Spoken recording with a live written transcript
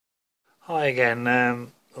Hi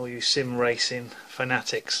again, all you sim racing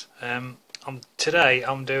fanatics. Today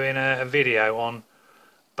I'm doing a video on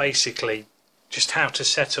basically just how to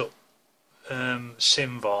set up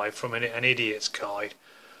Simvibe from an idiot's guide,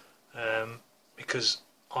 because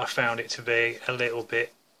I found it to be a little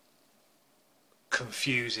bit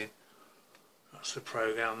confusing. That's the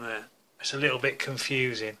program there. It's a little bit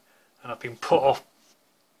confusing, and I've been put off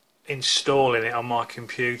installing it on my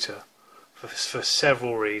computer for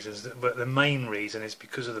several reasons, but the main reason is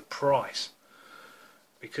because of the price.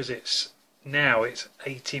 Because it's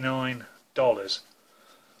 $89,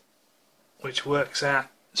 which works out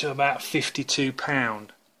to about £52,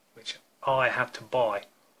 which I had to buy.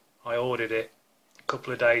 I ordered it a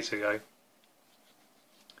couple of days ago,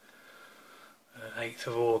 8th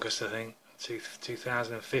of August I think,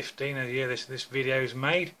 2015, the year this video is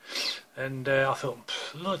made, and I thought,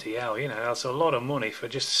 bloody hell, you know, that's a lot of money for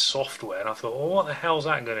just software. And I thought, well, what the hell's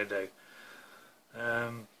that going to do?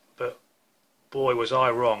 But boy, was I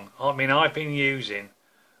wrong. I mean, I've been using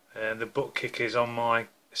the butt kickers on my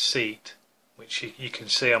seat, which you can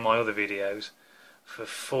see on my other videos, for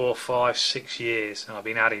 4, 5, 6 years, and I've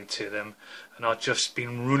been adding to them, and I've just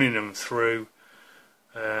been running them through.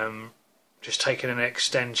 Just taking an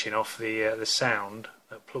extension off the sound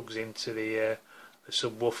that plugs into the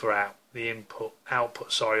subwoofer out, the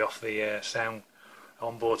output, sorry, off the sound,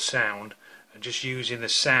 onboard sound, and just using the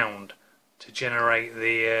sound to generate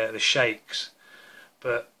the shakes.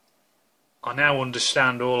 But I now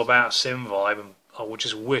understand all about Simvibe, and I would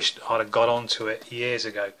just wished I'd have got onto it years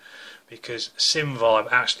ago, because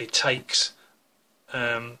Simvibe actually takes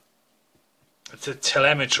the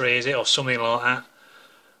telemetry, is it, or something like that,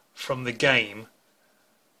 from the game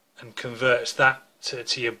and converts that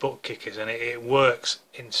to your butt kickers, and it works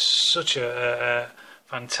in such a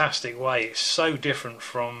fantastic way. It's so different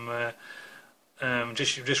from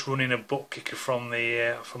just running a butt kicker from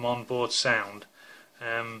from onboard sound.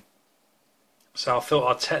 So I thought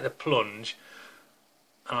I'd take the plunge,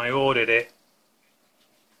 and I ordered it,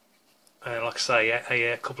 like I say,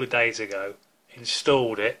 a couple of days ago.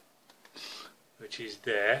 Installed it, which is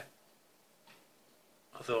there.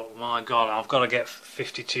 I thought, my God, I've got to get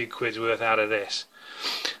 52 quid's worth out of this.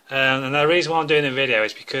 And the reason why I'm doing the video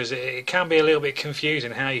is because it can be a little bit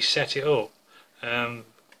confusing how you set it up.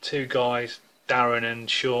 Two guys, Darren and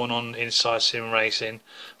Sean on Inside Sim Racing,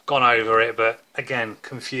 gone over it, but again,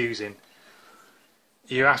 confusing.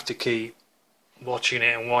 You have to keep watching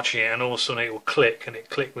it, and all of a sudden it will click, and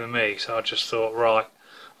it clicked with me. So I just thought, right,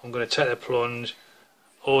 I'm going to take the plunge,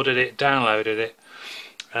 ordered it, downloaded it.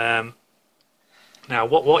 Now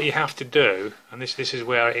what you have to do, and this is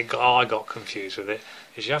where I got confused with it,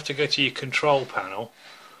 is you have to go to your control panel,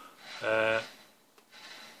 go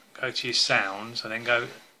to your sounds, and then go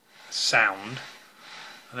sound,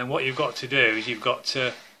 and then what you've got to do is you've got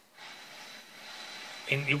to,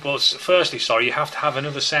 firstly, sorry, you have to have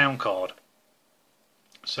another sound card.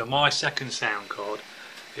 So my second sound card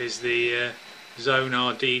is the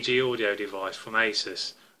Zonar DG audio device from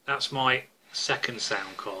Asus. That's my second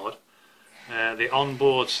sound card. The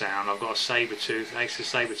onboard sound, I've got a Asus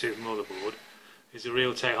Sabertooth motherboard, is the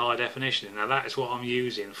Realtek high definition. Now that is what I'm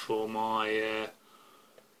using for my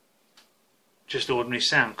just ordinary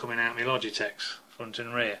sound coming out of my Logitechs front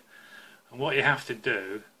and rear. And what you have to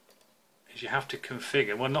do is you have to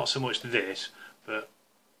configure, well, not so much this, but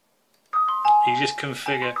you just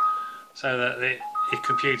configure so that your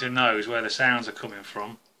computer knows where the sounds are coming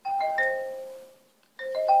from.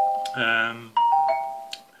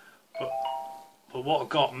 But what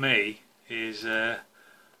got me is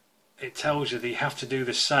it tells you that you have to do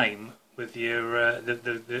the same with your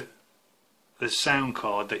the sound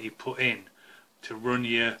card that you put in to run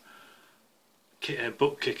your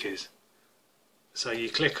butt kickers. So you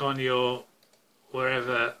click on your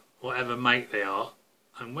whatever make they are,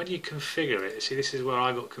 and when you configure it, see, this is where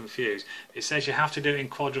I got confused. It says you have to do it in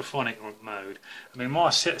quadraphonic mode. I mean, my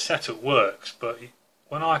setup works, but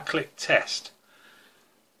when I click test,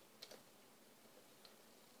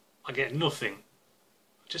 I get nothing.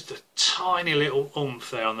 Just a tiny little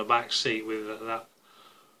oomph there on the back seat with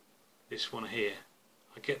this one here.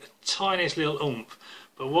 I get the tiniest little oomph,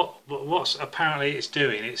 but what's apparently it's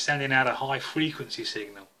doing, it's sending out a high frequency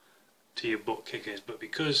signal to your butt kickers. But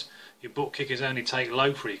because your butt kickers only take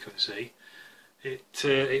low frequency,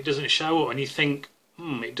 it doesn't show up, and you think,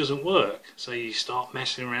 it doesn't work. So you start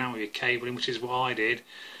messing around with your cabling, which is what I did,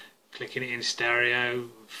 clicking it in stereo,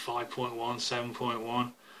 5.1,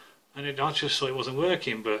 7.1. And I just thought it wasn't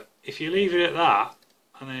working. But if you leave it at that,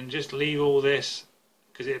 and then just leave all this,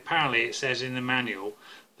 because apparently it says in the manual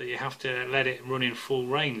that you have to let it run in full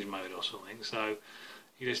range mode or something. So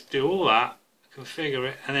You just do all that, configure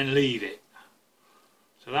it, and then leave it.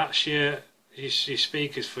 So that's your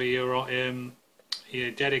speakers for your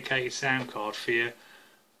dedicated sound card for your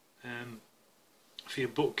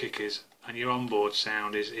butt kickers, and your onboard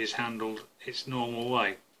sound is handled its normal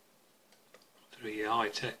way through your high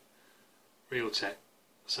tech, real tech.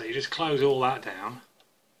 So you just close all that down,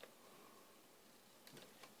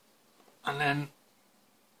 and then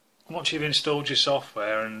once you've installed your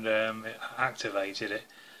software and activated it,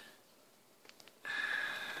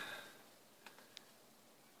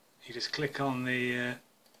 you just click on the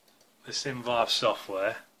Simvibe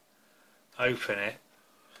software, open it,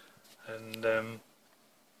 and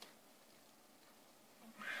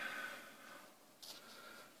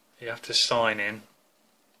you have to sign in.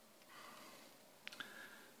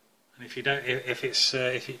 And if you don't,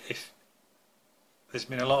 if there's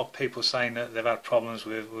been a lot of people saying that they've had problems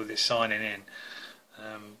with it signing in,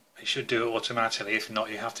 it should do it automatically. If not,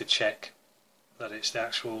 you have to check that it's the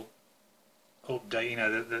actual update,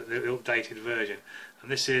 the updated version. And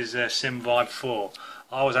this is Simvibe 4.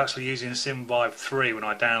 I was actually using Simvibe 3 when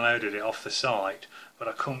I downloaded it off the site, but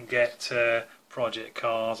I couldn't get project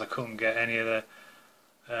cards. I couldn't get any of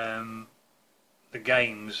the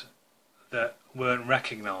games that weren't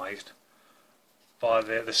recognised by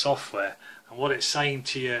the software. And what it's saying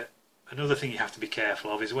to you, another thing you have to be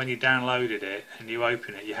careful of, is when you downloaded it and you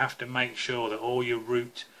open it, you have to make sure that all your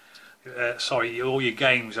all your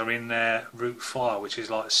games are in their root file, which is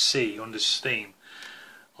like C under Steam.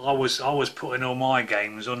 I was putting all my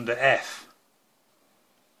games under F,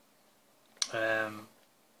 because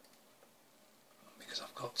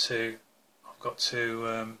I've got two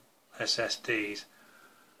SSDs.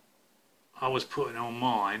 I was putting all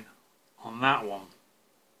mine on that one,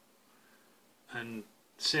 and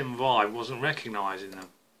Simvibe wasn't recognising them,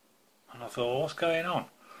 and I thought, what's going on?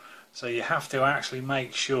 So you have to actually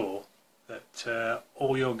make sure that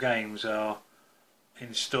all your games are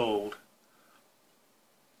installed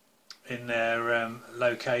in their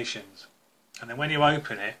locations, and then when you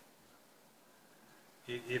open it,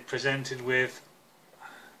 you're presented with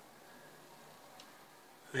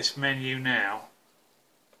this menu now: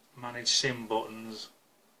 manage sim buttons,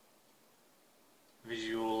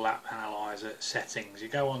 visual app analyzer, settings. You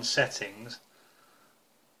go on settings,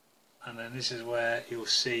 and then this is where you'll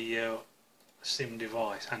see your sim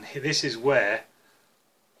device, and this is where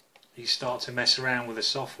you start to mess around with the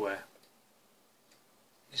software.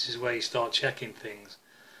 This is where you start checking things.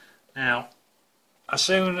 Now, as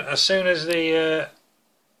soon as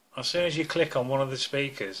you click on one of the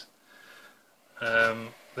speakers,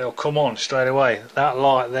 they'll come on straight away. That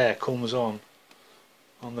light there comes on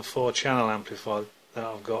the 4-channel amplifier that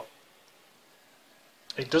I've got.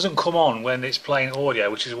 It doesn't come on when it's playing audio,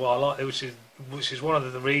 which is what I like, which is one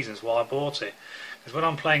of the reasons why I bought it. Because when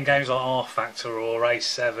I'm playing games like R Factor or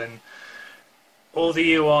A7, all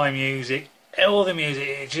the UI music, all the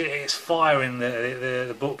music, it's firing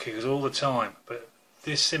the butt kickers all the time. But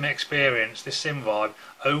this sim experience, this Simvibe,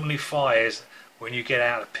 only fires when you get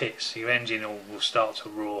out of pits. Your engine will start to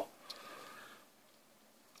roar.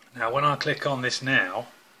 Now when I click on this now,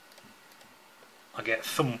 I get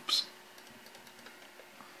thumps.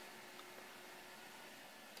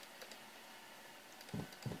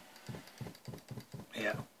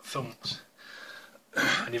 Yeah, thumps.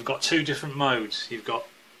 And you've got two different modes. You've got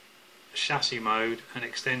chassis mode and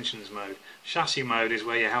extensions mode. Chassis mode is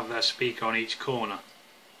where you have that speaker on each corner.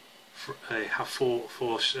 Have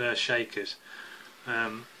four shakers.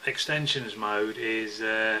 Extensions mode is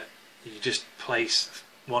you just place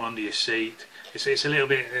one under your seat. It's a little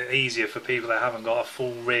bit easier for people that haven't got a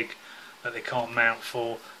full rig that they can't mount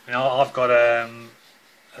for. I've got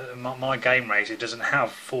my game race. It doesn't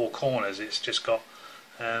have 4 corners. It's just got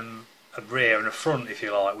a rear and a front, if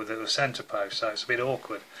you like, with the centre post. So it's a bit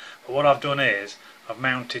awkward. But what I've done is I've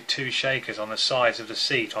mounted 2 shakers on the sides of the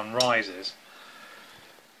seat on risers.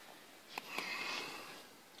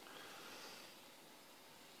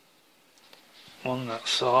 One that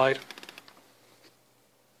side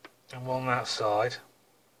and one that side,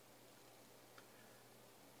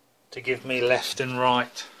 to give me left and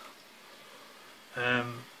right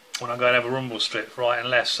when I go and have a rumble strip, right and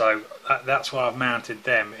left. So that's why I've mounted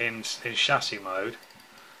them in chassis mode.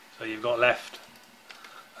 So you've got left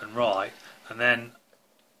and right, and then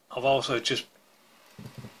I've also just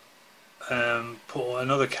put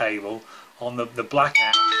another cable on the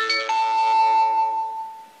blackout.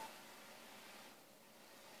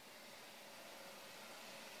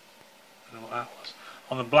 That was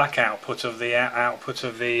on the black output of the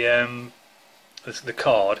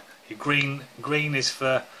card. Your green is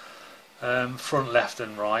for front, left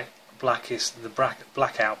and right.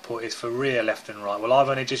 black output is for rear, left and right. Well, I've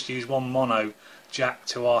only just used one mono jack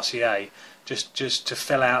to RCA just to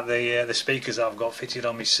fill out the speakers that I've got fitted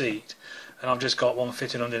on my seat, and I've just got one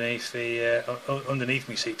fitted underneath the underneath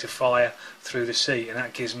my seat to fire through the seat, and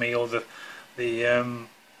that gives me all the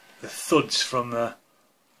thuds from the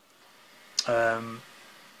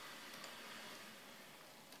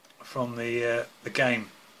game,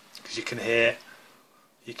 because you can hear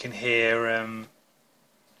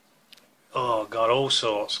oh god, all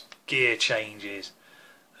sorts, gear changes,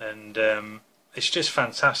 and it's just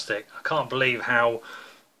fantastic. I can't believe how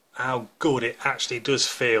good it actually does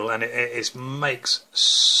feel, and it makes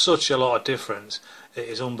such a lot of difference. It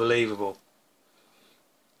is unbelievable.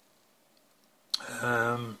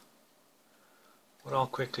 What I'll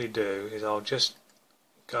quickly do is I'll just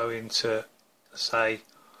go into, say,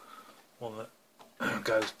 one that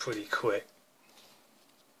goes pretty quick.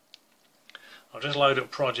 I'll just load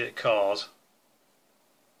up Project Cars,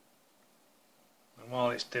 and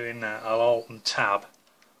while it's doing that I'll Alt and Tab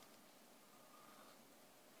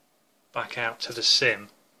back out to the sim,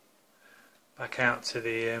 back out to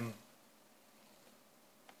the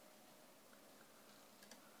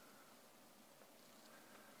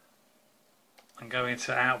and go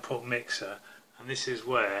into Output Mixer, and this is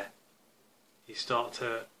where you start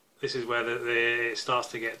to, this is where it starts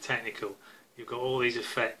to get technical. You've got all these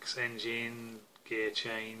effects: engine, gear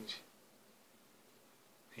change,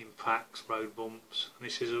 impacts, road bumps, and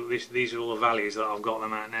these are all the values that I've got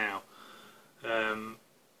them at now. I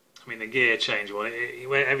mean, the gear change one,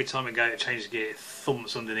 every time it changes gear, it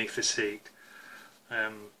thumps underneath the seat.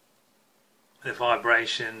 The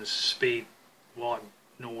vibrations, speed, white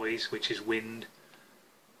noise, which is wind,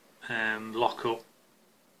 lock up,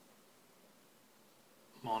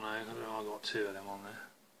 mono. I don't know, I've got two of them on there.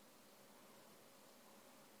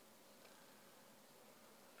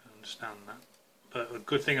 I understand that, but the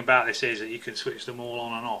good thing about this is that you can switch them all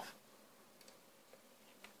on and off.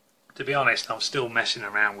 To be honest, I'm still messing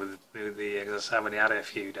around with the, because I've only had it a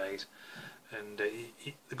few days, and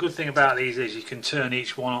the good thing about these is you can turn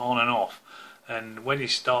each one on and off, and when you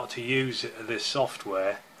start to use this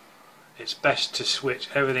software, it's best to switch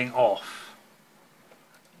everything off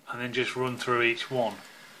and then just run through each one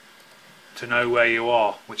to know where you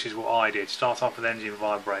are, which is what I did. Start off with engine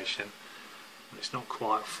vibration. It's not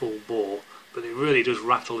quite full bore, but it really does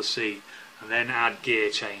rattle the seat, and then add gear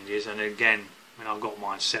changes, and again, I mean, I've got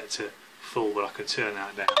mine set to full, but I can turn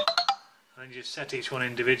that down, and then just set each one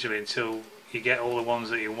individually until you get all the ones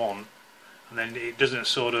that you want, and then it doesn't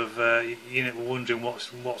sort of you know, wondering what's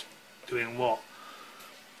doing what,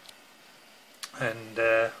 and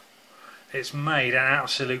it's made an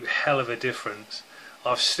absolute hell of a difference.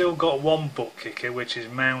 I've still got one butt kicker which is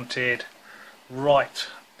mounted right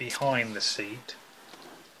behind the seat,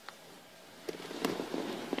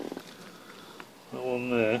 that one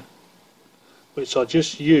there, which I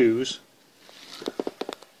just use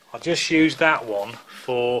that one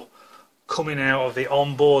for coming out of the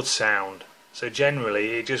onboard sound. So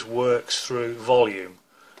generally it just works through volume,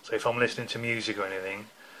 so if I'm listening to music or anything,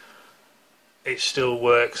 it still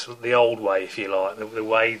works the old way, if you like, the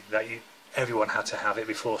way that everyone had to have it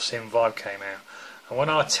before Simvibe came out. And when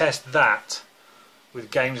I test that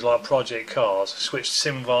with games like Project Cars, switched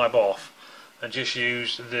Simvibe off and just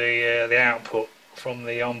used the output from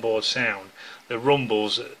the onboard sound, the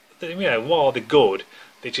rumbles, you know, while they're good,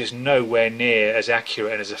 they're just nowhere near as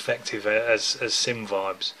accurate and as effective as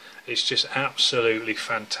Simvibe's. It's just absolutely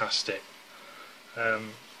fantastic.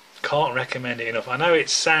 Can't recommend it enough. I know it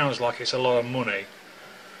sounds like it's a lot of money,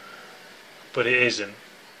 but it isn't.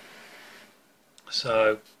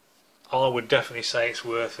 So I would definitely say it's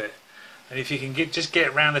worth it. And if you can just get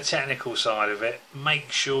around the technical side of it,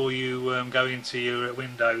 make sure you go into your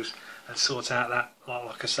Windows and sort out that,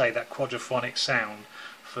 like I say, that quadraphonic sound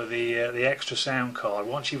for the extra sound card.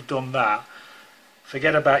 Once you've done that,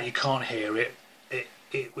 forget about you can't hear it.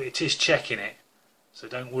 It is checking it, so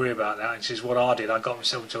don't worry about that. And this is what I did. I got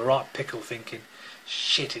myself into a right pickle, thinking,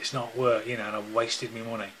 shit, it's not work, you know, and I've wasted my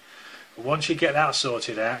money. But once you get that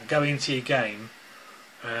sorted out, go into your game.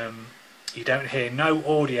 You don't hear no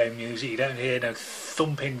audio music, you don't hear no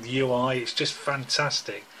thumping UI. It's just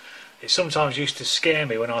fantastic. It sometimes used to scare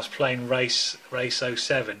me when I was playing Race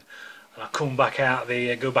 07, and I come back out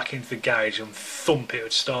go back into the garage and thump, it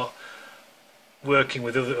would start working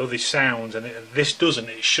with other sounds, and this doesn't.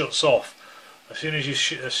 It shuts off as soon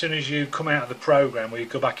as you come out of the program, where you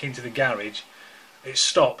go back into the garage. It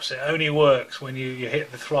stops. It only works when you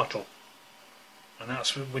hit the throttle. And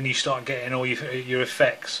that's when you start getting all your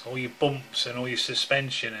effects, all your bumps and all your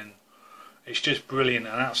suspension, and It's just brilliant,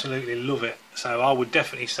 and I absolutely love it. So I would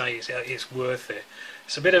definitely say it's worth it.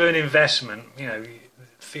 It's a bit of an investment, you know,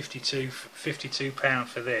 £52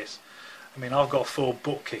 for this. I mean, I've got 4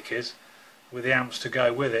 butt kickers with the amps to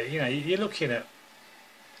go with it. You know, you're looking at,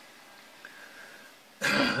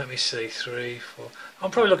 let me see, 3, 4.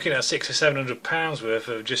 I'm probably looking at £600 or £700 worth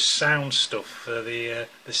of just sound stuff for the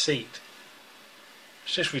seat.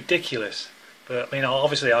 It's just ridiculous. But I mean,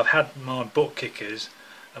 obviously, I've had my butt kickers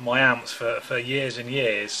and my amps for years and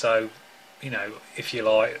years. So, you know, if you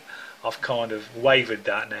like, I've kind of wavered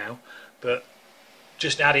that now. But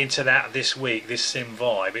just adding to that this week, this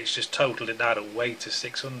Simvibe, it's just totaled it out way to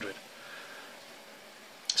 600,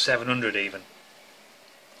 700 even.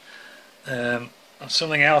 And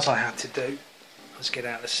something else I had to do, let's get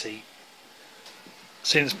out of the seat,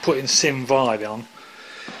 since putting Simvibe on,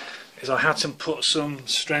 is I had to put some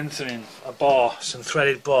strengthening, a bar, some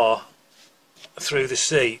threaded bar through the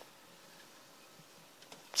seat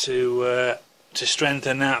to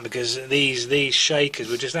strengthen that, because these shakers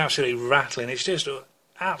were just absolutely rattling. It's just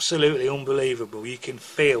absolutely unbelievable. You can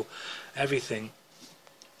feel everything,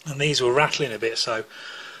 and these were rattling a bit, so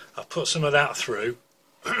I put some of that through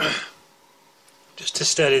just to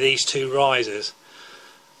steady these 2 risers.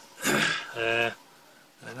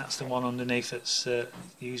 And that's the one underneath that's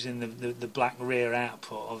using the black rear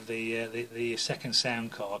output of the second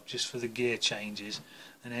sound card, just for the gear changes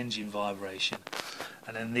and engine vibration.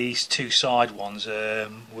 And then these 2 side ones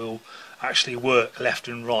will actually work left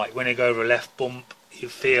and right. When you go over a left bump, you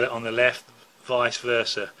feel it on the left, vice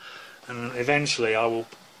versa. And eventually I will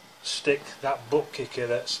stick that butt kicker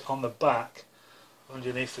that's on the back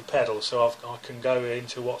underneath the pedal, so I can go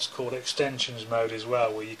into what's called extensions mode as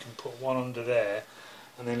well, where you can put one under there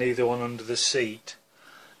and then leave the one under the seat.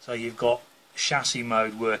 So you've got chassis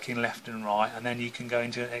mode working left and right, and then you can go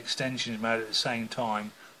into extensions mode at the same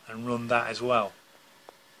time and run that as well.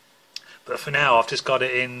 But for now I've just got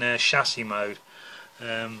it in chassis mode,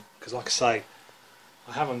 because like I say,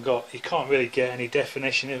 I haven't got, you can't really get any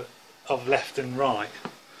definition of left and right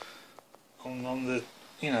on the,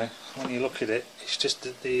 you know, when you look at it. It's just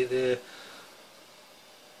the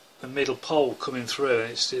middle pole coming through,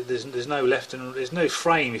 and there's no left and there's no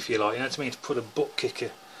frame, if you like. You know what I mean, to put a butt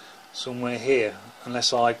kicker somewhere here,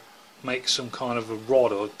 unless I make some kind of a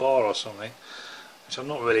rod or a bar or something, which I'm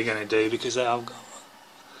not really going to do, because I'm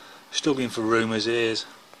struggling for room as it is.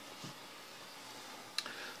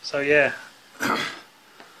 So yeah,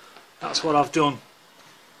 that's what I've done.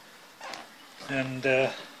 And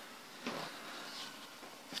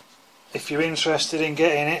if you're interested in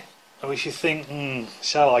getting it, or if you think,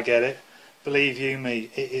 shall I get it, believe you me,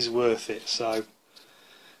 it is worth it. So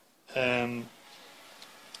yeah,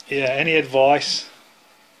 any advice,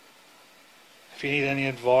 if you need any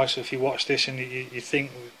advice, or if you watch this and you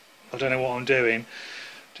think, I don't know what I'm doing,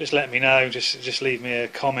 just let me know. Just leave me a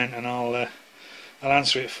comment and I'll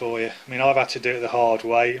answer it for you. I mean, I've had to do it the hard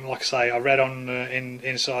way. Like I say, I read on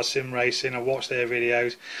Inside Sim Racing, I watched their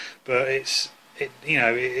videos, but it's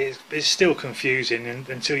still confusing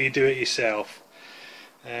until you do it yourself.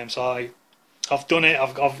 So I've done it.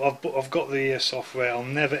 I've got the software. I'll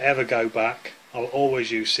never ever go back. I'll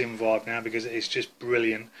always use Simvibe now, because it is just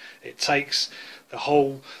brilliant. It takes the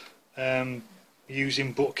whole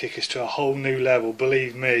using butt kickers to a whole new level.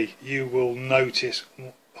 Believe me, you will notice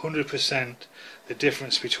 100% the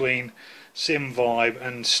difference between Simvibe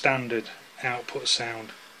and standard output sound.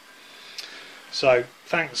 So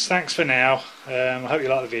thanks for now. I hope you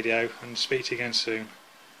like the video, and speak to you again soon.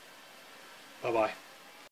 Bye bye.